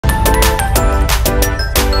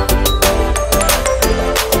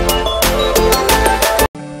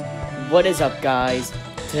What is up, guys?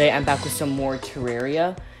 Today I'm back with some more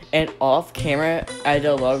Terraria, and off camera I did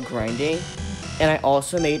a lot of grinding, and I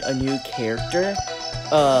also made a new character,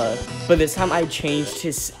 but this time I changed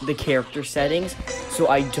the character settings so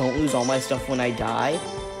I don't lose all my stuff when I die.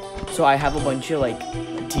 So I have a bunch of like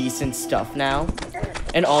decent stuff now,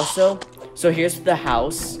 and also, so here's the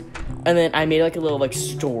house, and then I made like a little like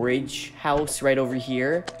storage house right over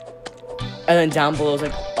here. And then down below is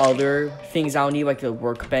like other things I'll need, like the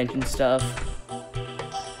workbench and stuff.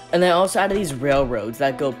 And then I also added these railroads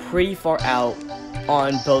that go pretty far out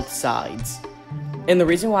on both sides. And the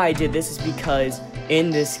reason why I did this is because in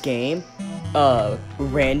this game,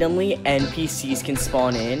 randomly NPCs can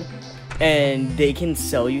spawn in and they can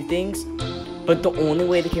sell you things. But the only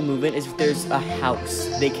way they can move in is if there's a house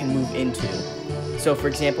they can move into. So for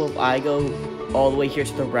example, if I go all the way here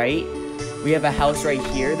to the right, we have a house right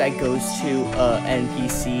here that goes to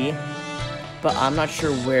NPC, but I'm not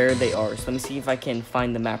sure where they are. So let me see if I can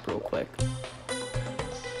find the map real quick.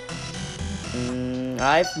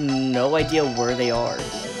 I have no idea where they are.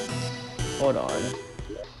 Hold on.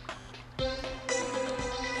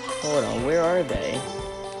 Hold on, where are they?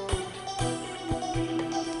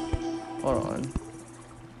 Hold on.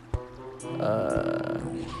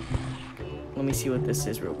 Let me see what this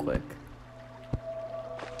is real quick.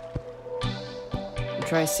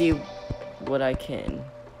 Try to see what I can.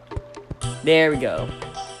 There we go.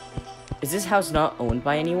 Is this house not owned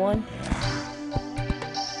by anyone?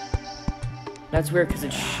 That's weird because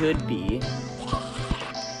it should be.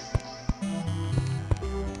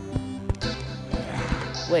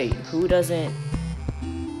 Wait, who doesn't?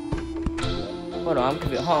 Hold on, I'm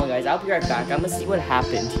confused. Hold on, guys. I'll be right back. I'm gonna see what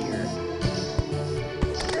happened here.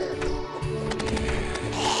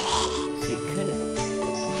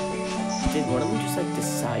 Did one of them just like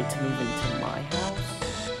decide to move into my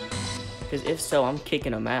house? Because if so, I'm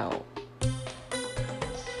kicking them out.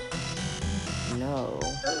 No.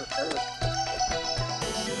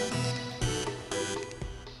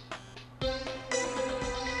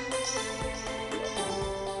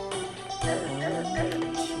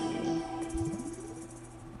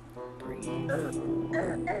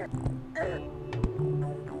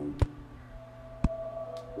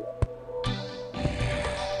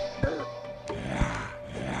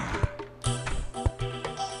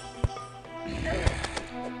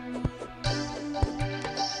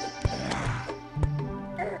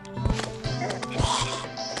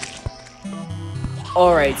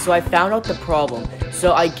 Alright, so I found out the problem.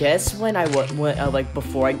 So I guess when I like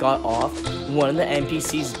before I got off, one of the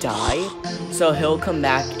NPCs died, so he'll come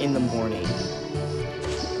back in the morning.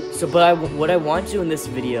 So, but what I want to do in this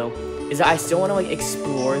video is I still want to like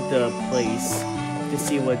explore the place to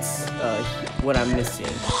see what's what I'm missing,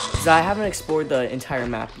 because I haven't explored the entire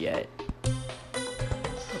map yet.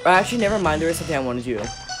 Or actually, never mind. There is something I want to do.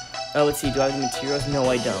 Oh, let's see. Do I have the materials? No,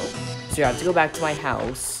 I don't. So I have to go back to my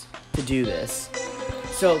house to do this.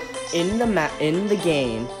 So in the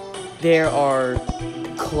game, there are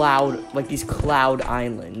these cloud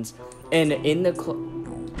islands, and in the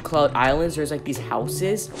cloud islands, there's like these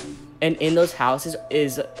houses, and in those houses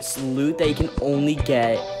is loot that you can only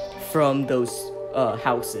get from those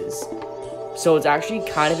houses. So it's actually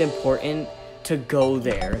kind of important to go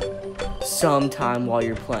there sometime while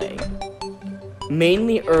you're playing.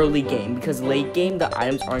 Mainly early game, because late game the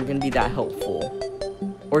items aren't going to be that helpful,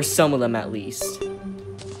 or some of them at least.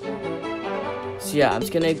 So yeah, I'm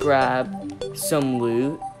just gonna grab some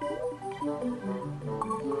loot.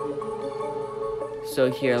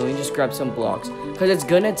 So here, let me just grab some blocks, because it's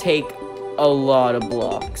gonna take a lot of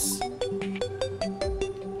blocks.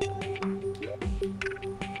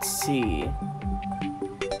 Let's see.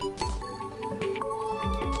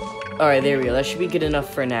 Alright, there we go. That should be good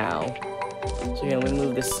enough for now. So here, let me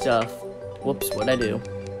move this stuff. Whoops, what'd I do?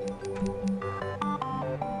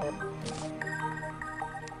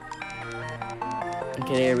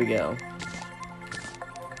 Okay, there we go.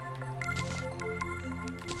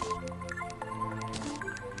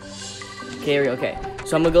 Okay, there we go. Okay,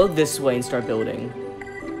 so I'm gonna go this way and start building.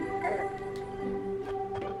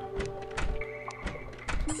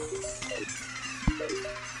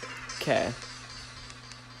 Okay.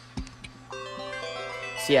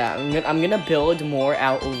 So yeah, I'm gonna build more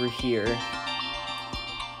out over here.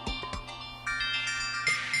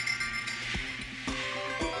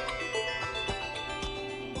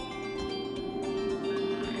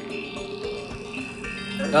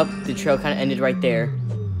 Oh, the trail kind of ended right there.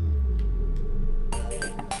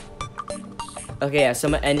 Okay, yeah, so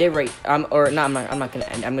I'm gonna end it right. I'm not gonna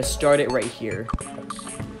end. I'm gonna start it right here.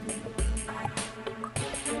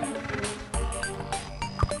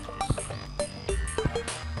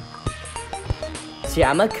 So yeah,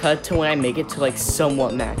 I'm gonna cut to when I make it to like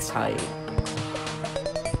somewhat max height.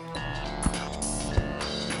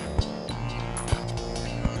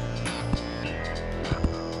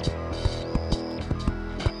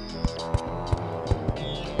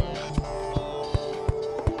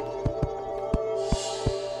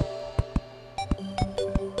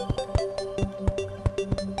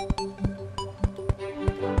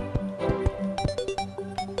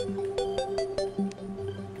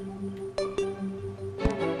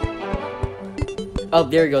 Oh,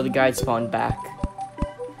 there you go, the guy spawned back.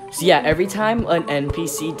 So yeah, every time an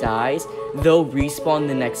NPC dies, they'll respawn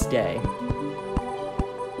the next day.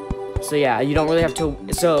 So yeah, you don't really have to,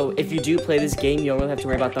 so if you do play this game, you don't really have to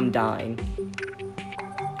worry about them dying.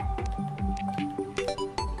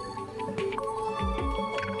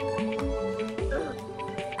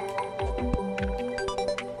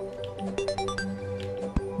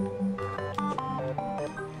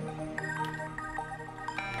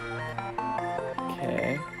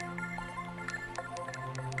 Okay.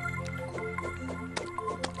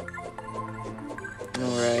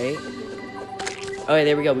 Alright. Okay,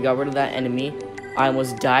 there we go. We got rid of that enemy. I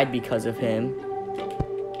almost died because of him.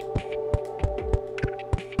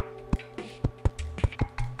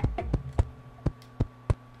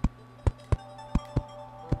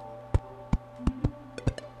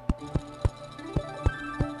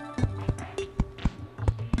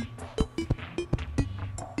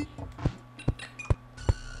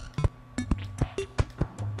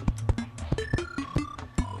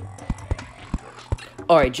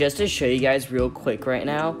 Alright, just to show you guys real quick right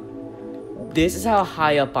now, this is how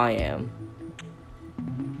high up I am.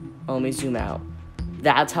 Oh, let me zoom out.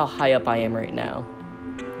 That's how high up I am right now.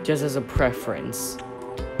 Just as a preference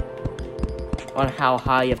on how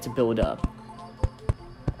high you have to build up.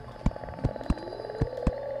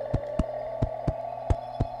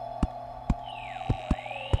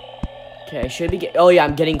 Okay, I should be oh yeah,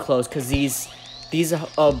 I'm getting close because these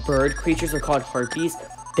bird creatures are called harpies.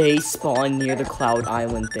 They spawn near the Cloud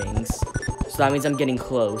Island things. So that means I'm getting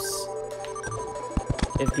close.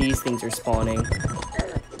 If these things are spawning.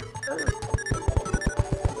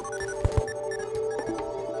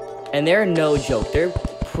 And they're no joke. They're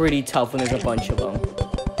pretty tough when there's a bunch of them.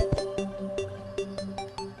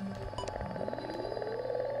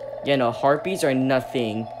 Yeah, no, harpies are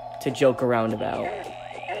nothing to joke around about.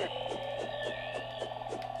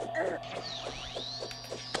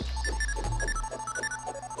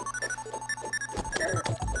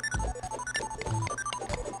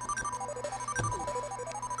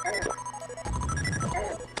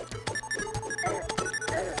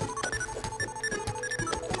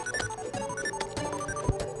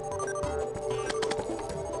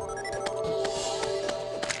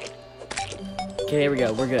 Okay, there we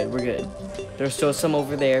go. We're good. We're good. There's still some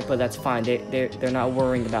over there, but that's fine. They're not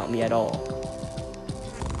worrying about me at all.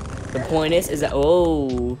 The point is that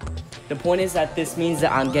the point is that this means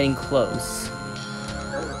that I'm getting close.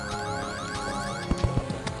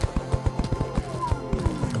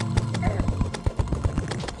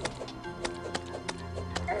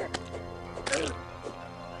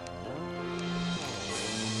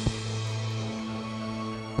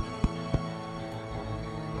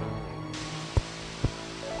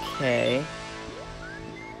 Okay.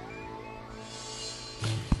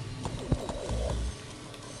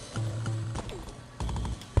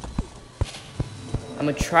 I'm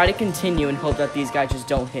gonna try to continue and hope that these guys just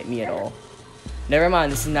don't hit me at all. Never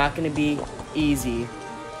mind, this is not gonna be easy.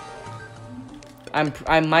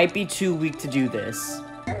 I might be too weak to do this.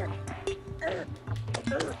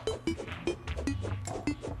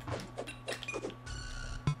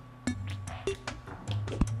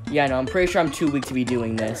 Yeah, no, I'm pretty sure I'm too weak to be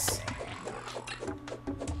doing this.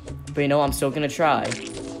 But you know, I'm still gonna try.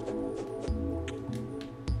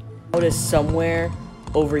 It is somewhere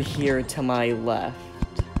over here to my left.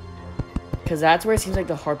 Because that's where it seems like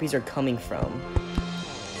the harpies are coming from.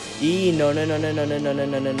 No, no, no, no, no, no, no, no,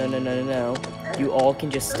 no, no, no, no, no, no. You all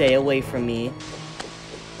can just stay away from me.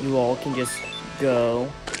 You all can just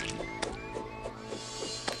go.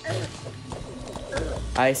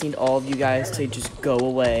 I just need all of you guys to just go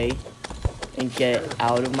away and get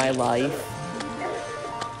out of my life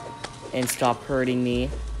and stop hurting me.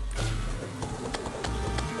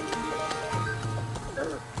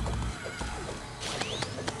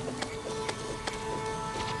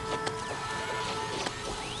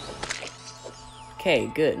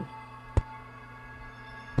 Okay, good.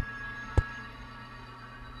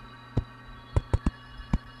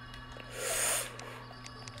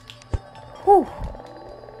 Whew.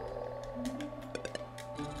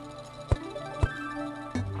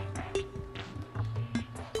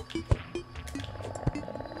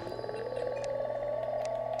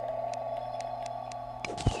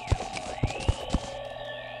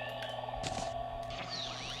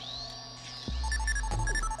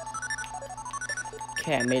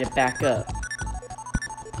 Okay, I made it back up.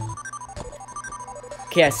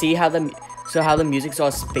 Okay, I see how the music's all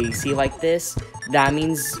spacey like this. That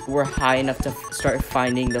means we're high enough to start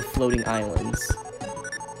finding the floating islands.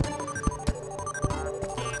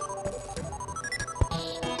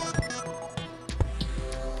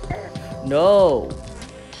 No!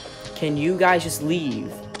 Can you guys just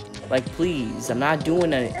leave? Like, please. I'm not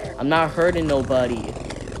doing it. I'm not hurting nobody.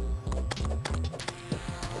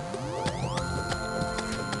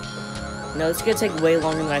 No, it's gonna take way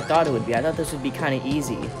longer than I thought it would be. I thought this would be kind of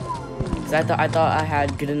easy. Because I thought I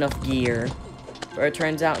had good enough gear. But it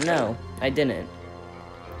turns out, no. I didn't.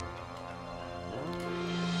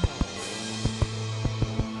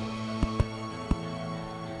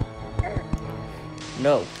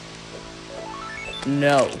 No.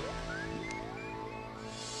 No.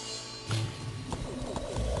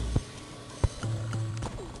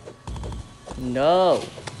 No.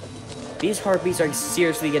 These heartbeats are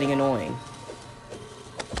seriously getting annoying.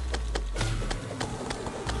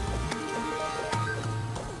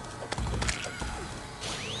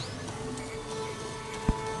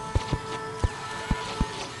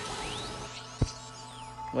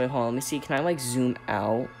 Wait, hold on. Let me see. Can I, like, zoom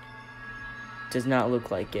out? Does not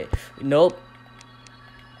look like it. Nope.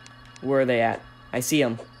 Where are they at? I see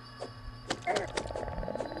them.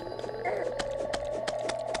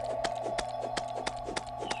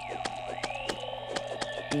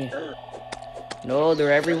 Yeah. No,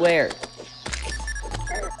 they're everywhere.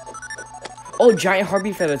 Oh, giant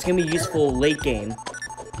heartbeat feather. It's gonna be useful late game.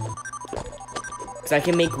 Because I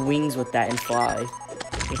can make wings with that and fly.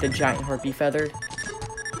 With the giant heartbeat feather.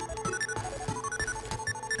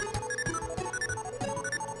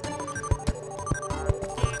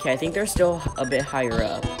 Okay, I think they're still a bit higher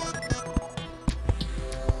up.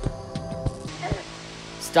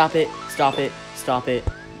 Stop it. Stop it. Stop it.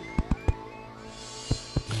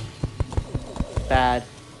 Bad.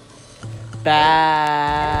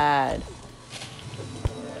 Bad.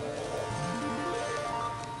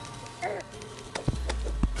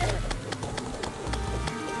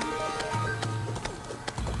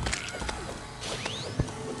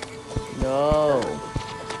 No.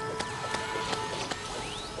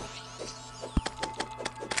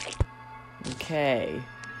 Okay.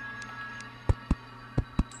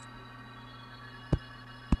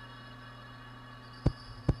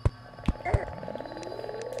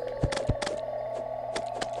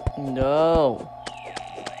 No.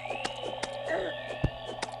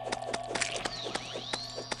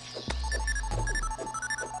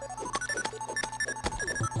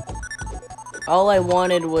 All I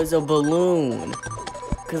wanted was a balloon.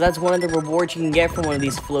 Because that's one of the rewards you can get from one of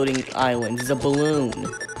these floating islands, is a balloon.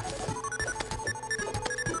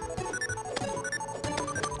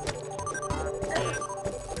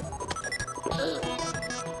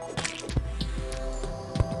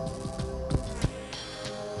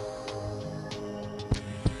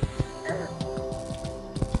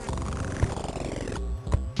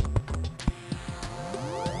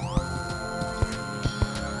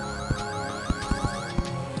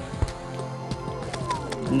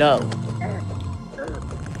 No.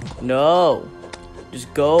 No.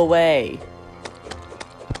 Just go away.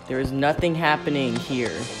 There is nothing happening here.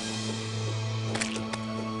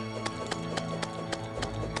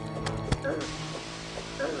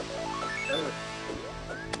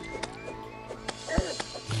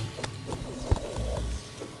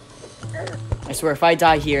 I swear, if I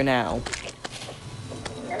die here now.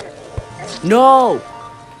 No!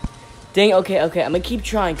 Dang, okay, I'm gonna keep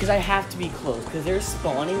trying, because I have to be close, because they're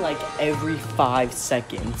spawning, like, every 5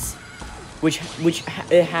 seconds. Which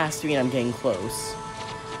it has to be, and I'm getting close.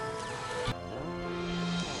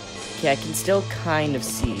 Okay, I can still kind of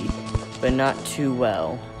see, but not too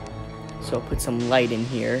well. So I'll put some light in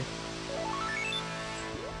here.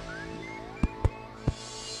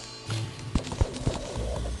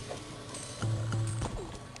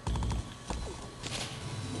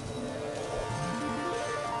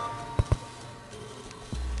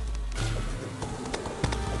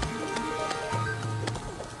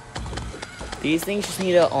 These things just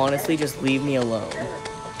need to honestly just leave me alone.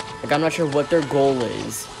 Like, I'm not sure what their goal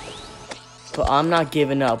is. But I'm not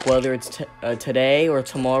giving up, whether it's today or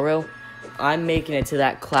tomorrow. I'm making it to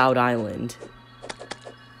that cloud island.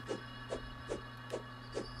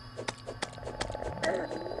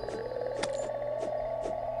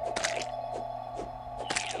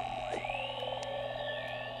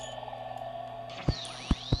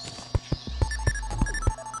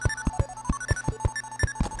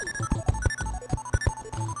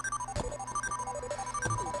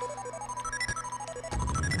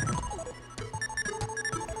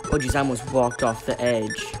 Oh jeez, I almost walked off the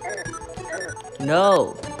edge.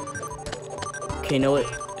 No. Okay, know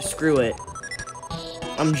what? Screw it.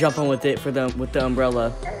 I'm jumping with it with the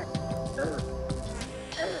umbrella.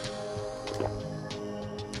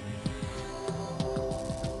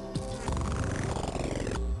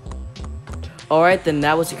 Alright, then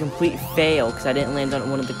that was a complete fail because I didn't land on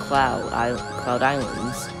one of the cloud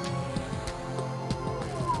islands.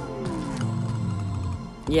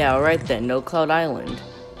 Yeah, alright then, no cloud island.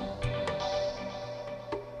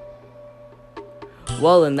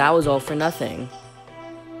 Well, then that was all for nothing.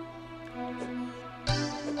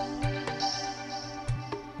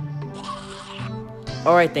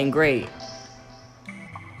 Alright then, great.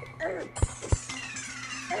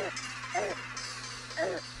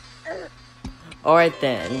 Alright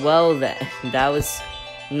then, well then, that was,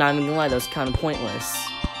 I'm not even gonna lie, that was kind of pointless.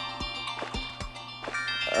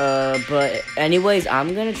 But anyways,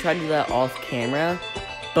 I'm gonna try to do that off camera,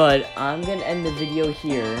 but I'm gonna end the video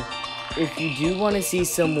here. If you do want to see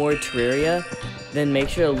some more Terraria, then make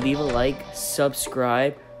sure to leave a like,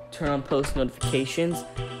 subscribe, turn on post notifications,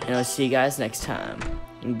 and I'll see you guys next time.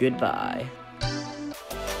 And goodbye.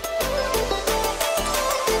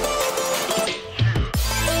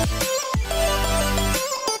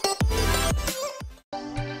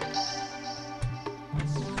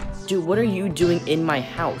 Dude, what are you doing in my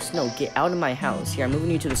house? No, get out of my house. Here, I'm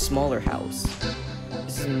moving you to the smaller house.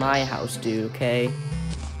 This is my house, dude, okay?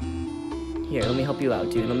 Here, let me help you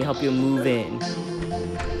out, dude. Let me help you move in.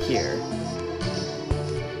 Here.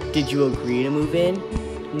 Did you agree to move in?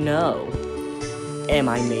 No. Am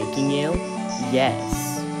I making you?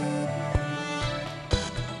 Yes.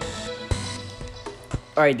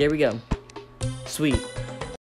 Alright, there we go. Sweet.